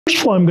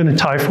First fly I'm going to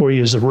tie for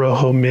you is the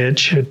Rojo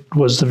Midge. It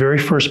was the very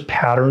first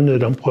pattern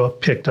that Umpqua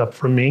picked up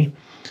from me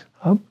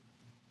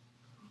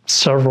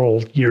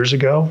several years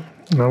ago.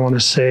 And I want to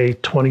say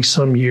 20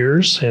 some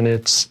years, and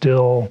it's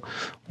still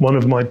one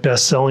of my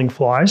best-selling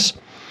flies.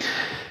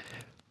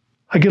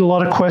 I get a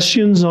lot of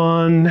questions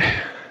on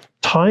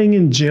tying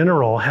in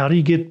general. How do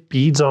you get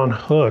beads on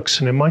hooks?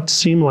 And it might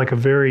seem like a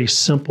very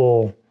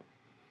simple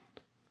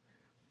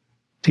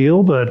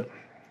deal, but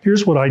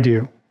here's what I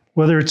do.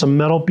 Whether it's a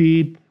metal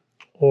bead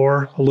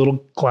or a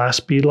little glass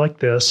bead like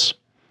this,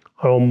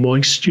 I'll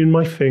moisten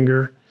my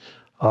finger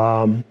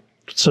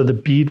so the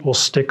bead will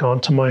stick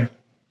onto my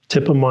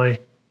tip of my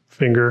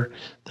finger.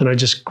 Then I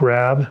just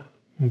grab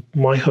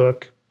my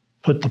hook,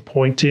 put the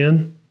point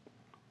in,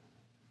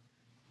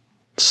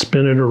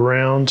 spin it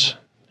around,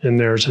 and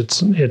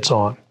it's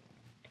on.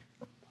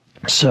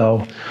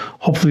 So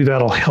hopefully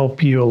that'll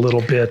help you a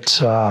little bit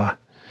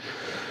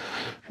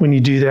when you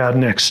do that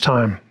next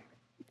time.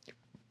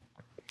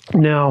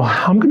 Now,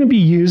 I'm going to be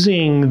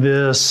using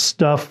this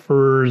stuff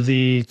for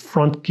the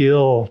front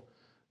gill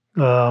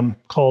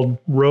called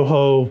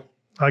Rojo.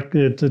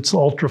 It's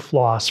Ultra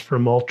Floss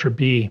from Ultra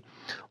B.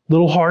 A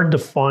little hard to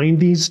find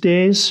these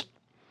days.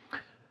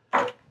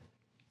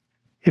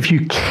 If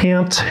you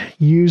can't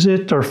use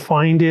it or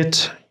find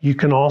it, you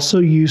can also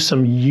use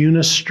some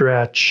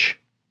Unistretch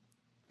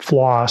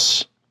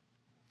floss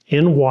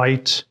in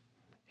white.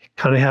 It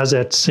kind of has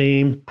that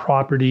same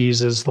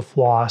properties as the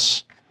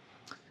floss.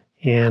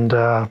 And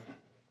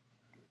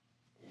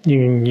you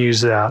can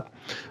use that.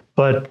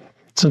 But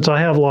since I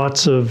have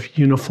lots of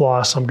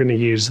Unifloss, I'm going to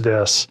use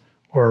this,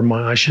 or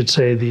I should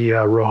say the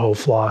Rojo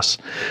floss.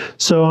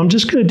 So I'm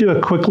just going to do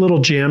a quick little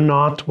jam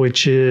knot,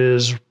 which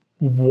is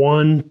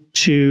 1,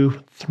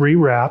 2, 3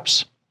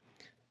 wraps.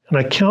 And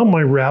I count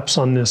my wraps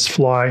on this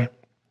fly,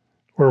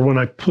 or when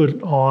I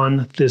put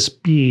on this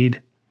bead,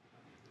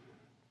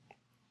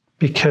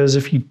 because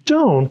if you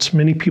don't,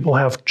 many people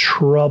have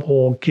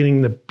trouble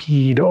getting the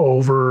bead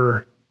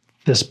over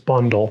this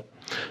bundle.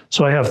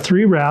 So I have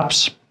 3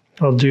 wraps.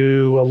 I'll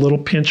do a little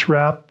pinch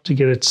wrap to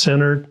get it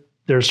centered.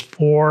 There's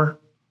 4,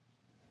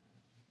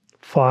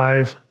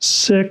 5,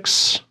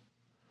 6.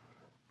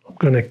 I'm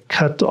going to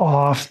cut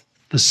off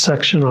the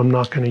section I'm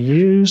not going to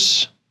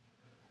use.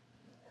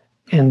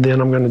 And then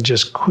I'm going to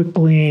just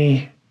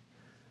quickly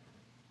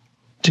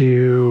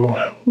do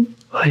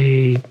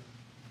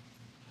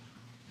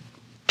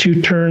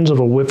 2 turns of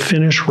a whip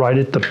finish right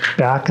at the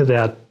back of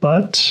that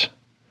butt.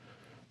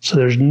 So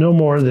there's no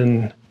more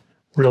than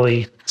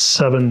really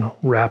 7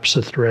 wraps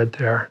of thread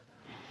there.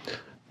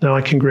 Now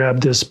I can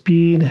grab this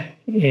bead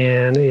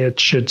and it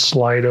should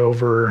slide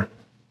over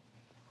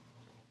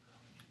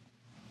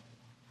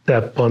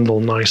that bundle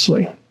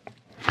nicely.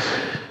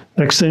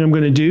 Next thing I'm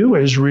going to do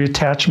is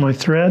reattach my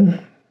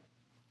thread.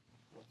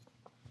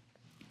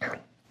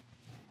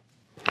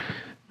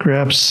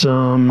 Grab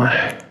some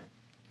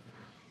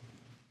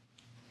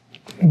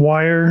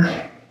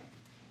wire.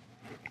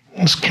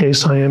 In this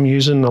case, I am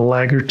using the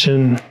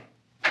Lagerton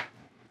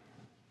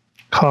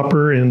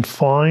copper in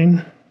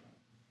fine,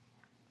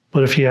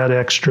 but if you had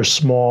extra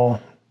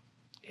small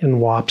in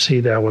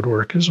Wapsi, that would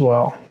work as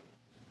well.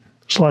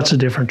 There's lots of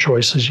different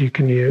choices you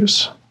can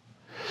use.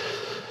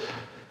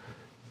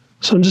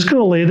 So I'm just going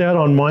to lay that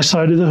on my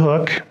side of the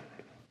hook,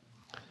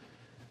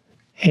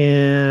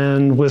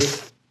 and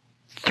with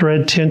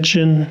thread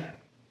tension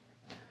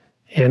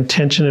and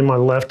tension in my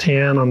left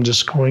hand, I'm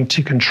just going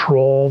to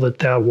control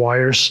that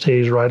wire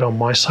stays right on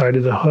my side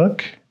of the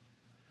hook.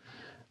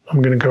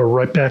 I'm going to go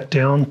right back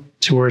down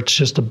to where it's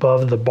just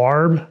above the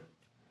barb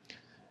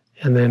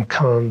and then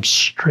come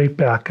straight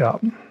back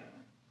up.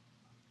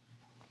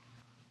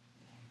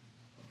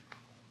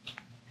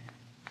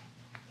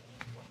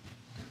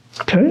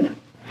 Okay,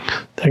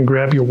 then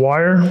grab your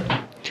wire.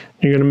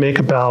 You're going to make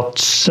about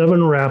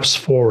 7 wraps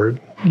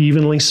forward,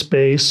 evenly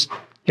spaced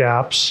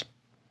gaps.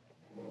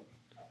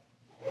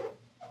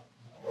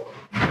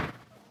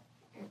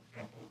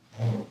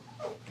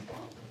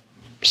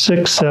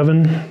 Six,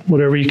 7,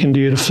 whatever you can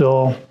do to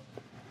fill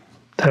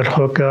that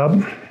hook up.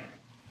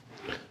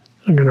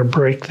 I'm going to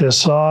break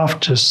this off,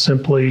 just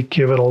simply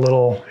give it a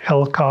little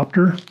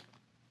helicopter.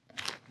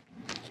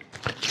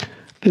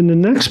 Then the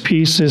next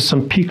piece is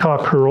some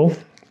peacock herl.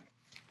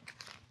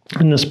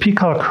 And this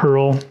peacock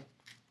herl,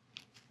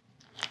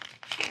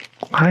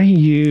 I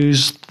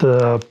use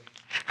the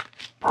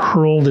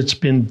herl that's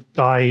been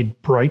dyed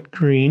bright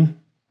green.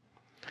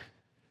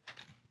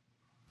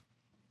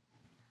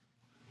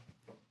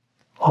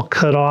 I'll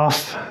cut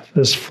off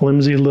this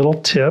flimsy little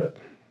tip,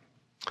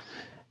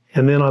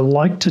 and then I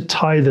like to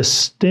tie the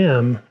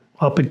stem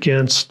up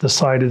against the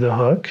side of the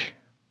hook.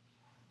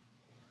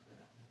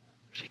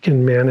 If you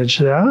can manage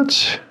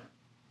that.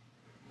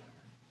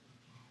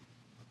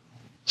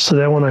 So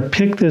that when I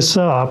pick this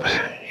up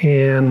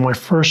and my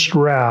first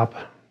wrap,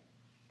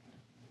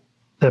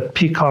 that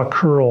peacock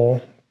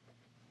herl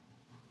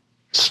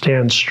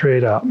stands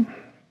straight up.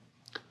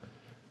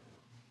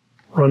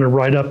 Run it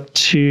right up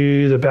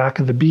to the back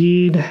of the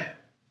bead.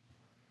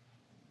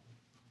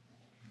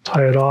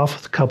 Tie it off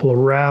with a couple of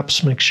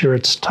wraps, make sure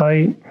it's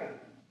tight.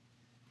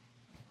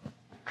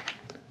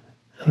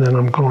 And then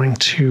I'm going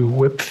to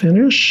whip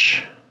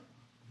finish.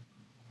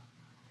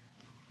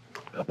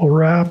 A couple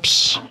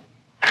wraps.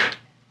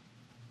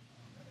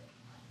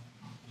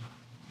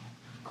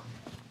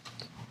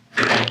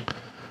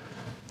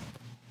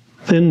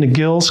 Then the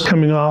gills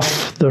coming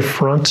off the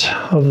front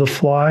of the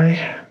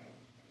fly.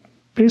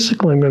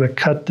 Basically, I'm going to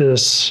cut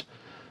this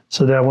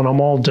so that when I'm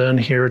all done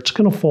here, it's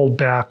going to fold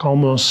back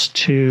almost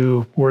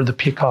to where the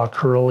peacock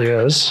curl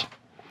is.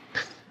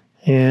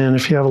 And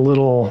if you have a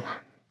little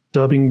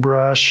dubbing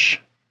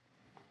brush,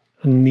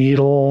 a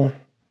needle,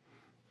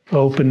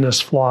 open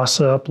this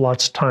floss up.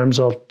 Lots of times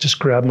I'll just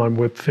grab my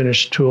whip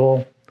finish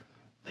tool.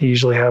 They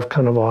usually have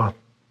kind of a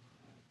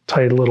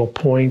tight little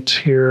point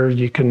here.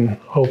 You can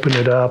open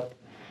it up.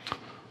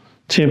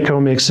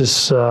 Umpqua makes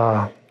this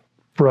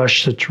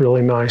brush that's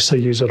really nice. I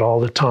use it all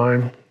the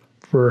time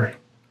for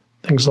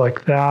things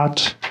like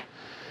that.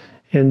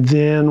 And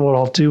then what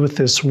I'll do with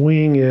this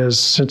wing is,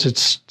 since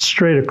it's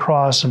straight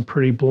across and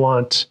pretty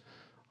blunt,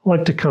 I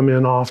like to come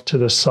in off to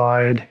the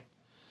side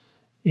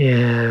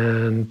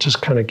and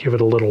just kind of give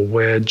it a little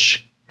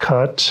wedge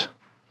cut.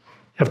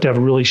 You have to have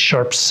really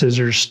sharp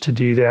scissors to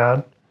do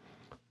that,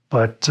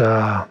 but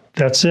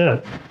that's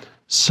it.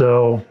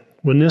 So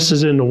when this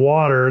is in the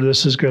water,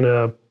 this is going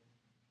to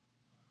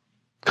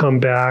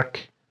come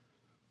back,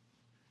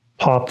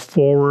 pop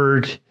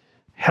forward,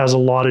 has a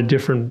lot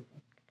of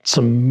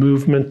some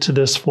movement to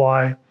this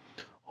fly.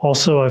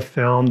 Also, I've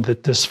found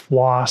that this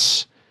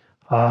floss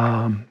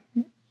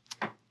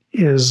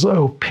is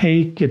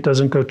opaque. It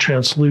doesn't go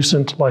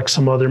translucent like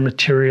some other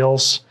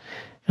materials.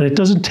 And it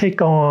doesn't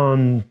take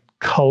on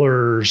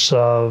colors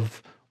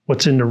of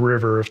what's in the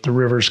river. If the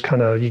river's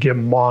you get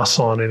moss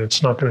on it,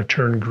 it's not going to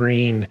turn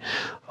green.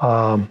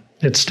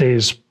 It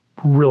stays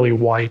really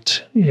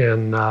white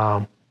and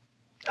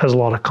has a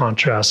lot of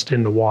contrast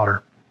in the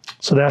water.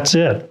 So that's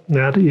it.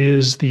 That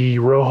is the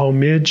Rojo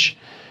Midge.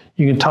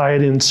 You can tie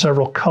it in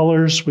several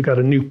colors. We got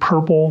a new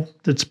purple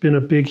that's been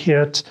a big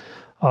hit.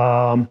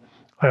 I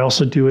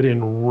also do it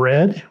in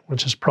red,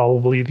 which is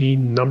probably the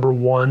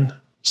 #1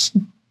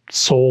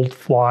 sold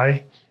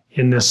fly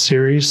in this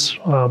series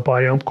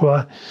by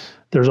Umpqua.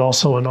 There's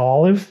also an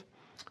olive.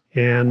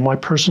 And my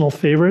personal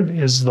favorite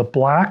is the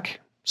black,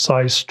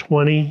 size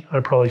 20. I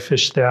probably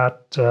fish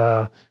that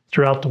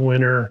throughout the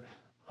winter.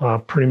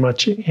 Pretty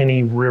much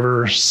any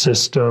river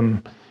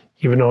system,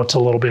 even though it's a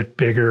little bit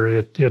bigger,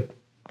 it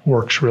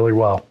works really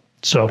well.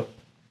 So,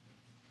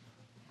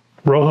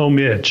 Rojo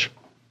Midge,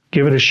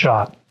 give it a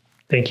shot.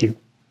 Thank you.